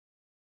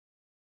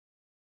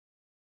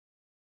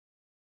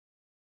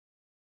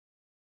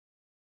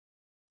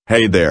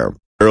Hey there,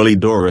 early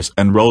Doris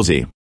and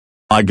Rosie.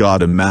 I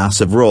got a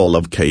massive roll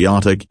of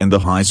chaotic in the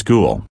high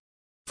school.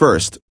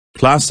 First,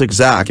 Classic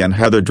Zack and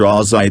Heather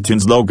draws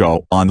iTunes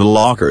logo on the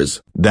lockers,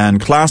 then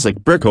Classic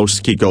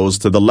Brickowski goes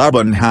to the lab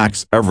and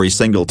hacks every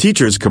single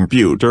teacher's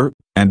computer,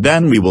 and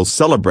then we will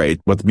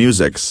celebrate with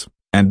musics,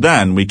 and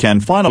then we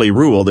can finally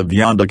rule the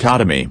Beyond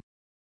Academy.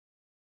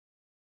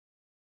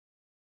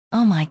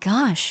 Oh my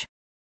gosh.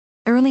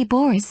 Early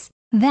boys,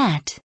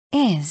 that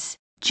is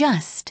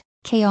just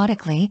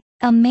chaotically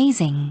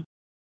amazing.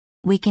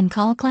 We can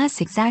call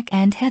Classic Zack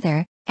and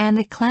Heather, and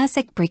the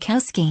Classic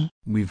Brickowski.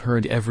 We've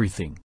heard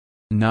everything.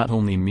 Not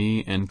only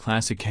me and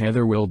Classic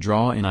Heather will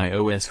draw an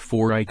iOS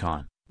 4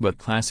 icon, but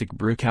Classic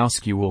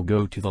Brickowski will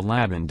go to the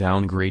lab and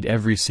downgrade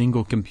every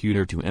single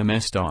computer to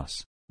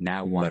MS-DOS.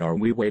 Now what are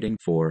we waiting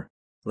for?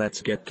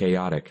 Let's get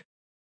chaotic.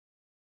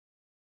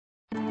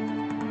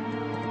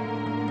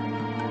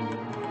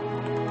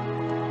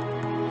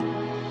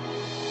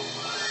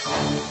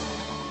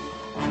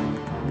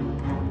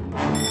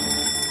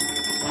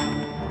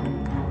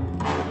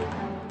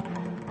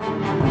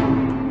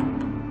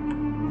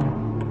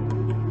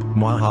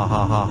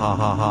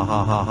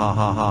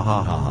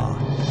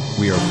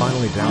 We are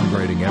finally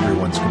downgrading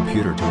everyone's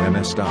computer to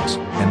MS-DOS,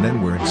 and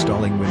then we're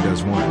installing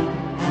Windows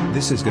 1.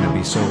 This is gonna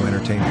be so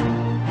entertaining.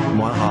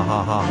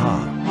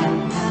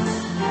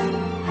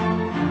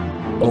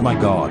 Oh my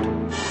god.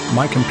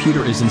 My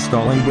computer is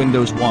installing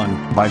Windows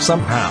 1 by some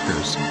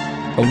hackers.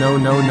 Oh no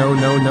no no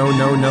no no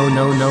no no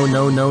no no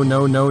no no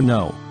no no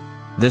no.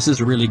 This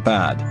is really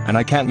bad, and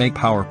I can't make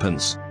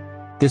PowerPoints.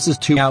 This is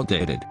too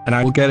outdated, and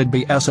I will get it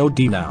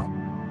BSOD now.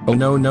 Oh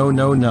no no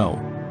no no.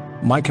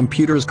 My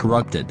computer is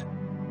corrupted.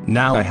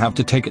 Now I have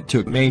to take it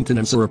to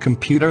maintenance or a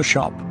computer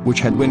shop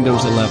which had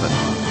Windows 11.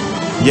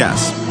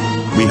 Yes.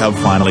 We have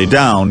finally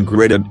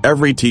downgraded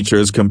every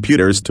teacher's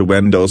computers to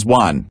Windows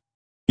 1.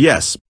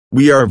 Yes,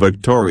 we are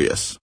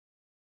victorious.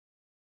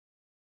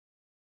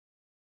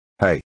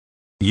 Hey.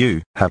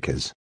 You,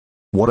 hackers.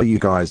 What are you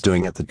guys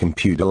doing at the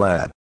computer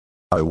lab?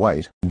 Oh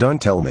wait, don't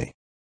tell me.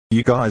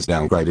 You guys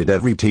downgraded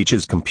every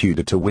teacher's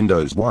computer to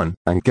Windows 1,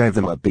 and gave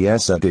them a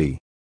BSOD.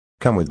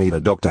 Come with me to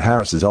Dr.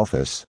 Harris's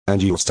office,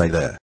 and you'll stay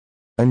there.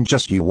 And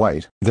just you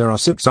wait, there are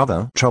 6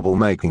 other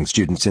troublemaking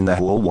students in the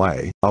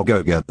hallway, I'll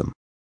go get them.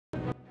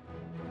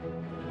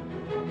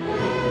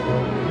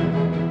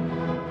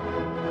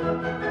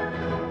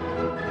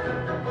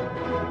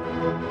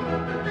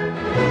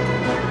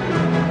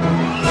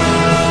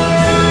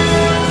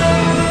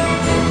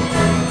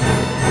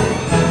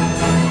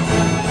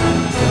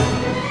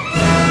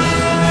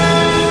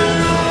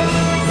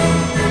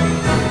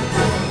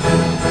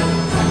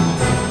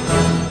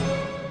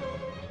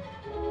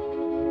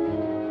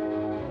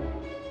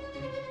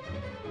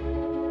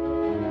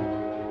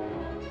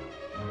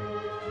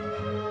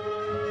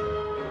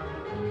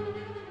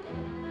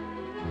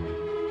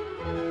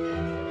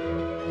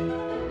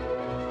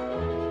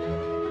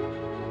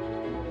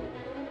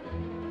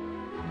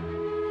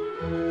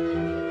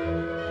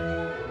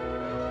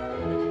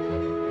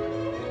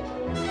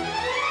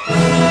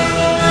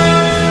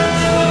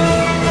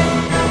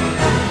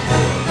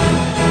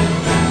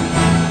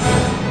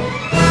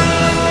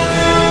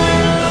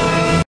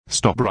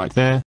 Stop right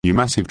there, you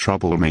massive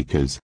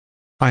troublemakers.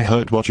 I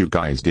heard what you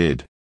guys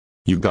did.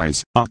 You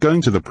guys are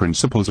going to the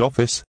principal's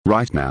office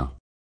right now.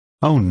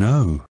 Oh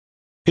no.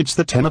 It's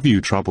the 10 of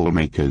you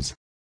troublemakers.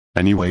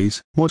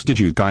 Anyways, what did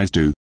you guys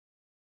do?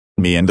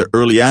 Me and the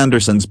early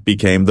Andersons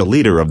became the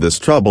leader of this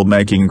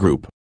troublemaking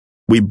group.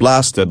 We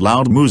blasted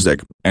loud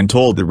music, and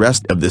told the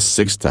rest of the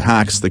 6 to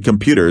hack the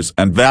computers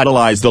and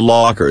vandalize the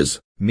lockers.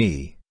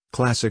 Me,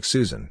 Classic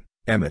Susan,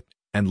 Emmett,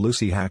 and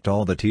Lucy hacked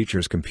all the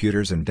teachers'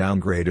 computers and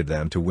downgraded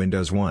them to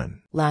Windows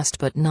 1. Last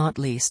but not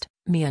least,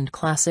 me and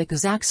Classic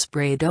Zack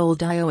sprayed old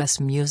iOS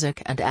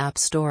music and App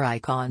Store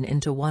icon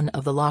into one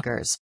of the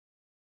lockers.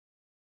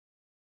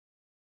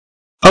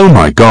 Oh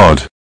my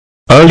god.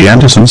 Early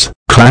Andersons,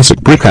 Classic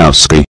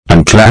Brickowski,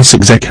 and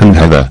Classic Zack and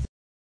Heather.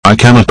 I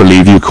cannot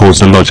believe you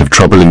caused a lot of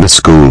trouble in the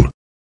school.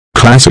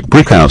 Classic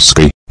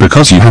Brickowski,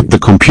 because you hacked the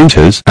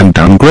computers and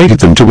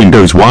downgraded them to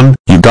Windows 1,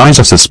 you guys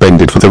are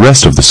suspended for the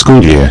rest of the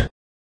school year.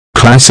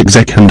 Classic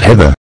Zack and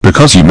Heather,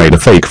 because you made a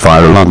fake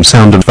fire alarm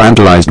sound and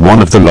vandalized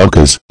one of the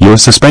lockers, you are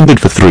suspended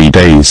for 3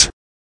 days.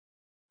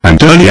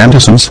 And Early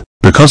Andersons,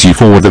 because you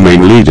 4 were the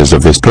main leaders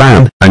of this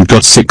plan, and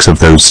got 6 of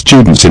those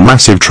students in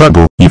massive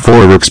trouble, you 4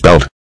 are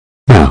expelled.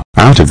 Now,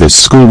 out of this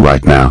school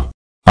right now.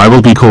 I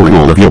will be calling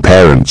all of your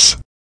parents.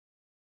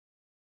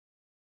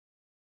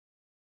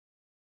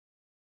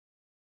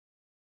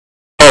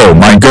 Oh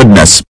my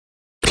goodness.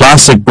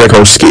 Classic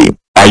Brickowski,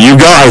 are you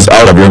guys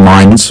out of your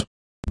minds?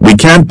 We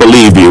can't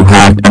believe you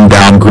hacked and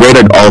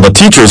downgraded all the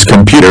teachers'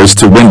 computers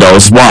to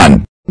Windows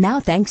 1. Now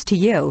thanks to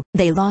you,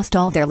 they lost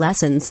all their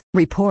lessons,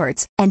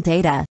 reports, and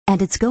data,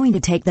 and it's going to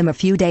take them a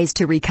few days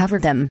to recover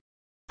them.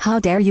 How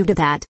dare you do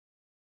that?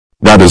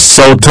 That is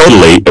so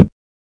totally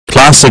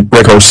Classic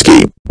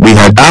Brickowski, we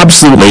had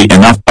absolutely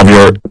enough of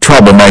your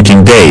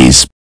troublemaking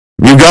days.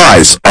 You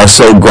guys are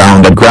so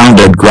grounded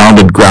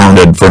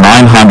for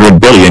 900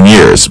 billion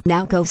years.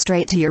 Now go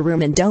straight to your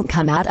room and don't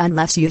come out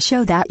unless you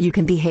show that you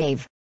can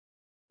behave.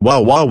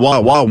 Wow.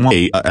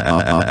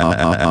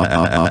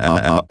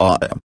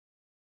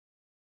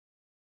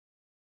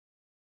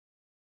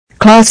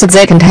 Classic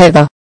Zack and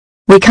Heather.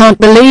 We can't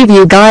believe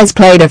you guys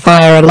played a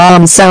fire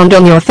alarm sound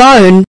on your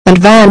phone, and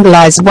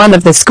vandalized one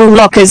of the school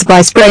lockers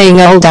by spraying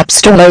old App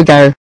Store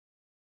logo.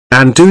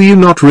 And do you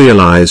not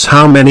realize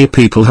how many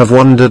people have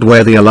wondered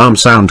where the alarm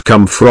sound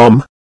come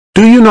from?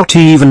 Do you not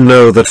even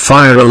know that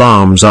fire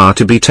alarms are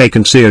to be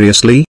taken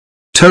seriously?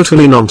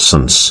 Totally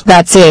nonsense.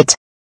 That's it.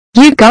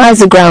 You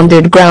guys are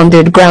grounded until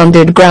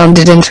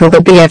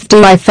the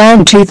BFDI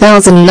fan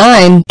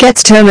 2009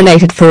 gets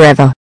terminated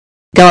forever.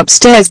 Go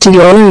upstairs to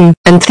your room,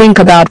 and think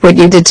about what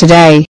you did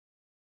today.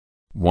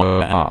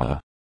 Wow.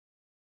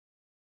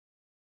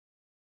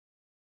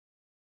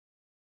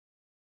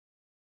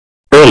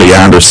 Early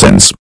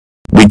Andersons.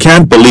 We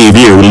can't believe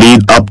you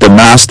lead up the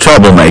mass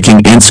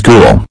troublemaking in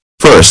school.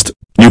 First,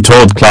 you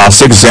told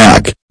Classic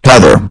Zack,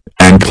 Heather,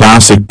 and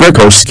Classic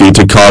Brickowski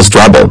to cause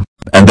trouble,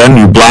 and then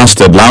you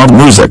blasted loud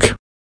music.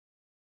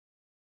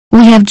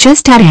 We have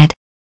just had it.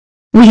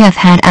 We have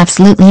had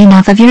absolutely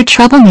enough of your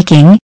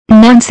troublemaking,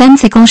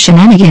 nonsensical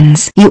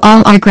shenanigans. You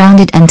all are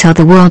grounded until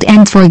the world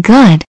ends for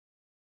good.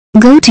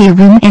 Go to your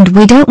room and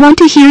we don't want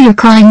to hear your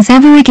cryings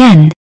ever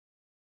again.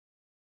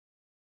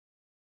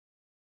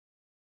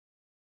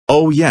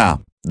 Oh yeah,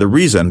 the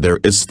reason there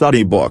is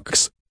study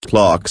books,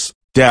 clocks,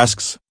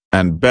 desks,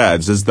 and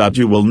beds is that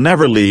you will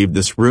never leave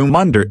this room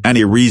under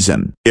any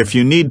reason. If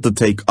you need to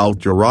take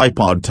out your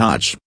iPod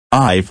Touch,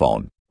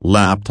 iPhone,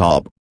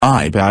 laptop,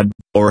 iPad,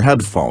 or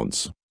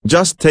headphones,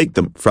 just take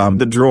them from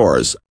the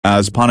drawers.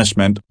 As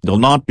punishment, you'll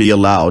not be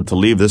allowed to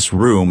leave this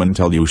room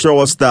until you show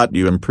us that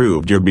you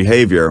improved your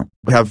behavior.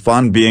 Have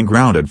fun being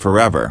grounded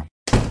forever.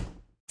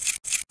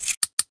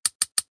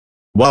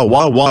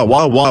 Wow.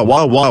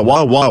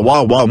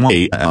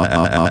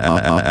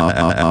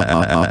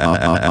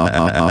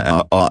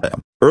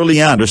 Early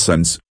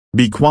Andersons,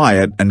 be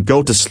quiet and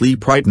go to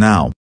sleep right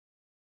now.